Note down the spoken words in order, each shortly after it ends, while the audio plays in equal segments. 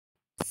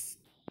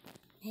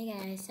Hey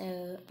guys,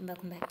 so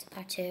welcome back to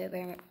part 2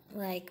 where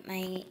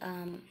my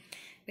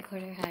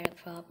recorder had a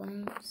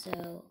problem,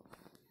 so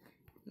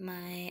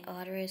my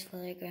audio is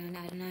fully grown.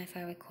 I don't know if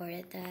I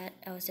recorded that.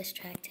 I was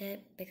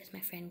distracted because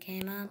my friend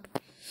came up.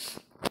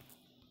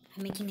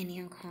 I'm making a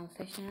neon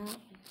clownfish now,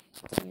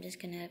 so I'm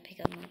just gonna pick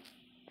up my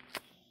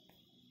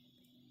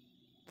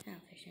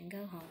clownfish and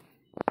go home.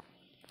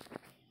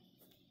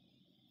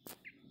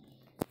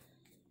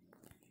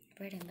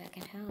 But I'm back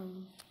at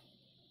home.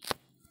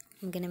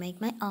 I'm gonna make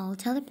my all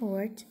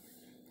teleport,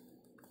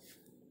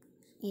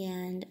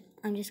 and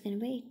I'm just gonna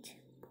wait.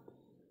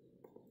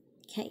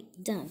 Okay,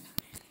 done.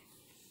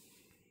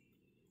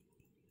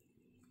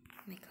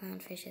 My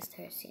clownfish is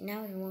thirsty.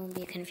 Now it won't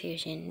be a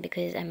confusion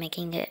because I'm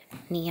making a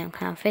neon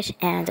clownfish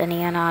and a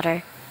neon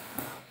otter.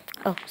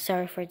 Oh,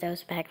 sorry for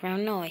those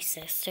background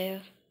noises too.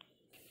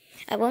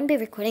 I won't be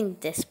recording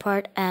this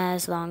part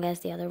as long as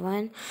the other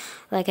one,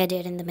 like I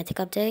did in the Mythic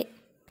update,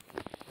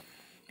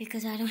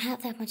 because I don't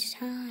have that much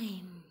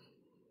time.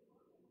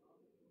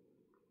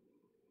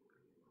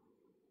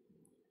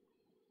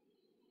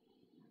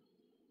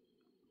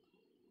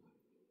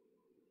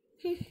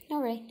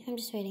 Alright, I'm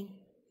just waiting.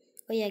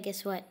 Oh yeah,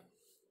 guess what?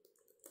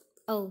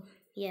 Oh,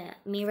 yeah,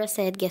 Mira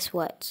said guess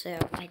what, so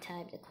I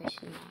typed a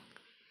question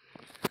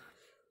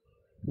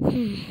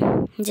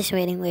mark. I'm just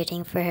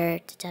waiting for her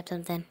to type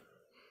something.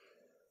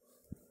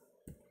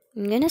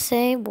 I'm gonna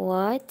say,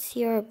 what's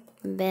your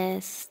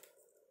best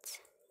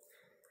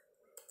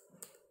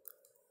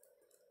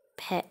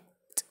pet,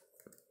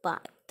 by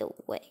the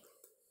way?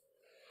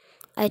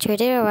 I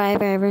traded a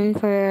Wyvern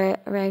for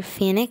a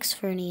Phoenix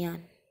for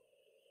Neon.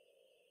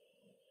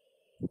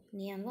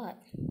 Neon what?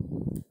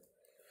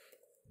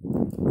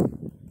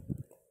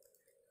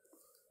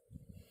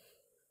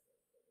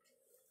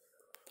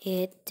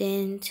 It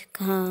didn't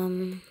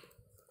come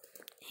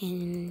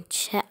in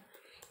chat.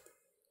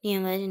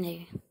 Neon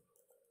Legendary.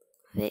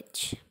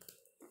 Which?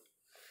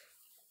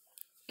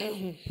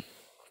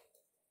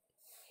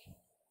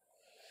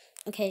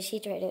 Okay, she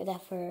traded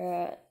that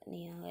for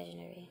Neon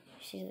Legendary.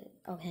 She's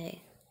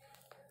okay.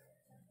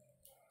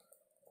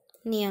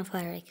 Neon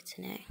Fire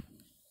Kitsune.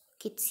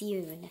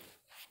 Kitsune.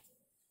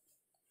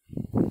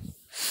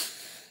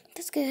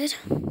 That's good.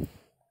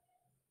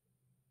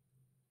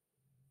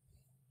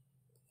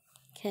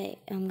 Okay,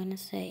 I'm gonna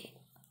say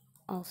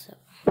also,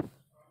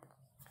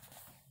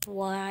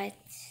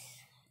 what's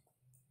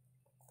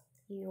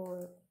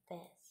your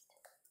best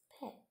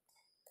pet?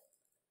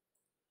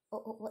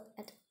 What?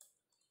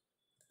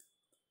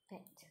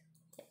 Pet.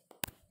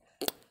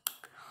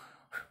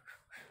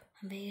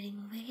 I'm waiting.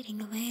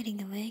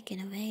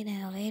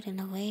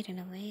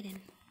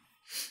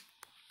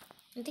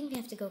 I think we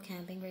have to go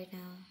camping right now.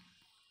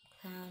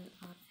 Clown,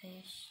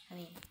 oddfish.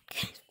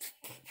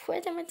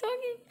 What am I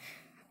talking?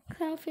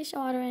 Clownfish,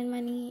 otter, and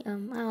money.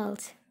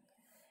 Alt.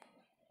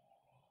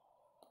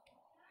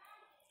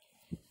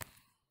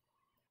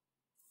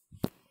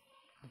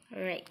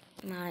 Alright,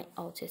 my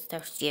alt is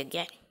thirsty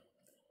again.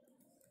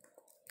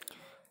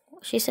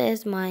 She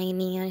says my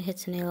neon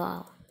hits an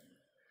all.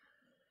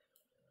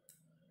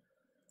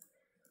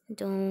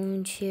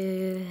 Don't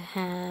you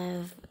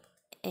have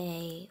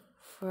a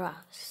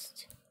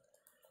frost?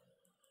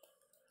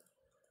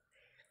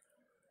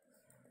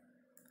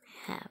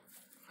 Have.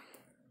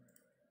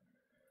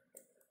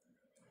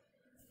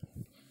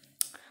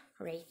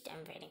 Right,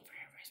 I'm waiting for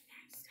her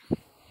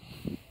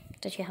response.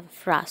 Don't you have a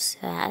frost?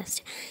 I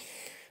asked.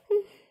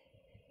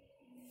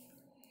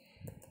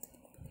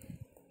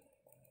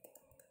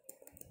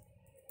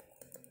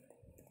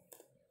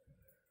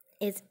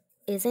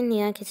 Isn't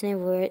Neon Kitsune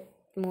worth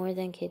more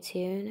than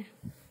Kitsune?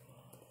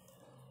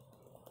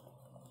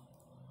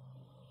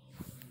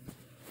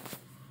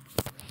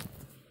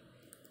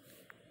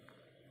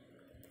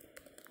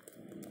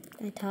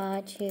 I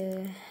thought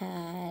you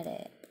had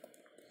it.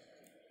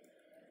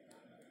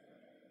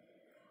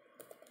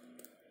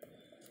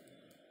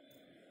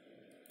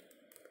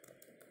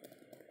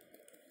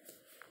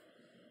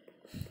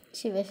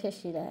 She wishes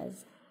she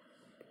does.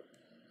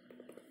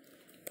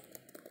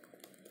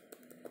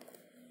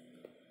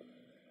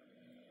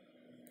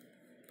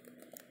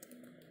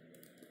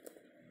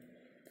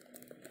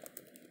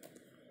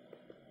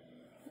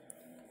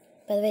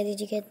 By the way, did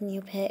you get the new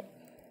pet?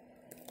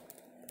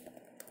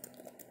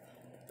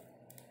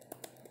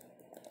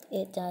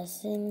 It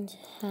doesn't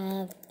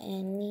have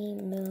any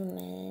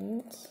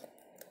movement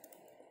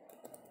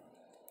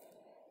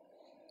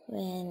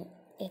when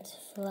it's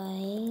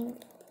flying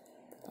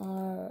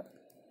or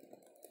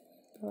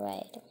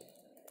riding.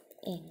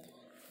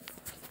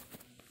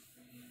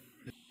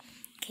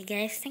 Okay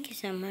guys, thank you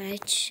so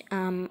much.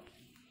 I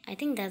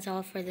think that's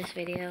all for this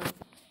video.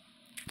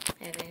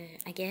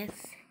 I guess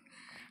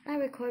I'll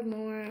record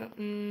more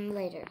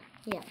later.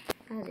 Yeah,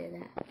 I'll do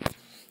that.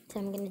 So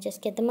I'm gonna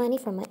just get the money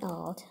from my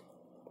alt.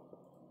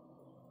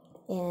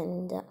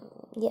 And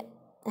yeah,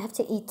 I have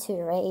to eat too,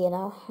 right? You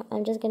know,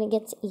 I'm just gonna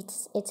get to eat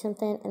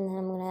something, and then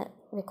I'm gonna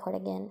record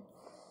again.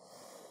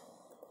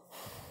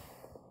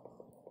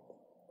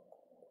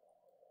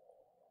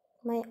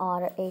 My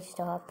otter aged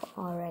up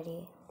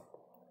already.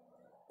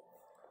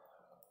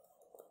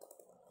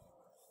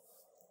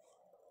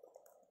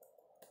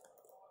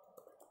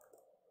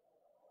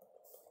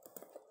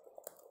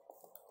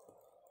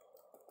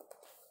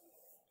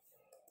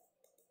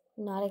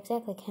 Not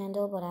exactly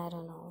candle, but I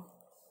don't know.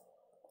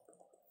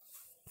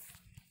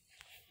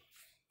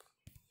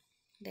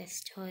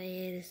 This toy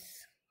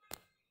is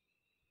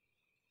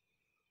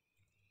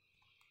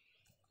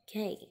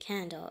okay.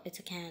 Candle. It's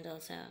a candle,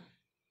 so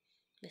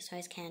this toy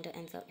is candle,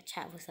 and the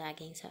chat was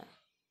lagging. So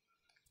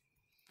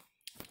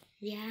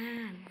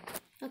yeah.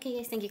 Okay,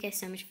 guys. Thank you guys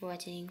so much for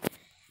watching.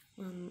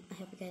 I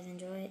hope you guys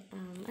enjoyed.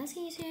 I'll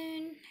see you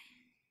soon,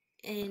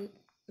 and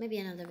maybe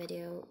another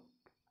video.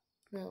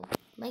 Well,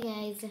 bye,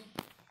 guys.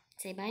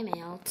 Say bye,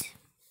 Mel.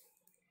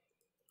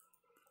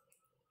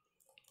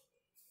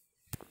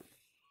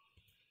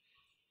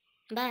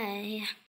 Bye.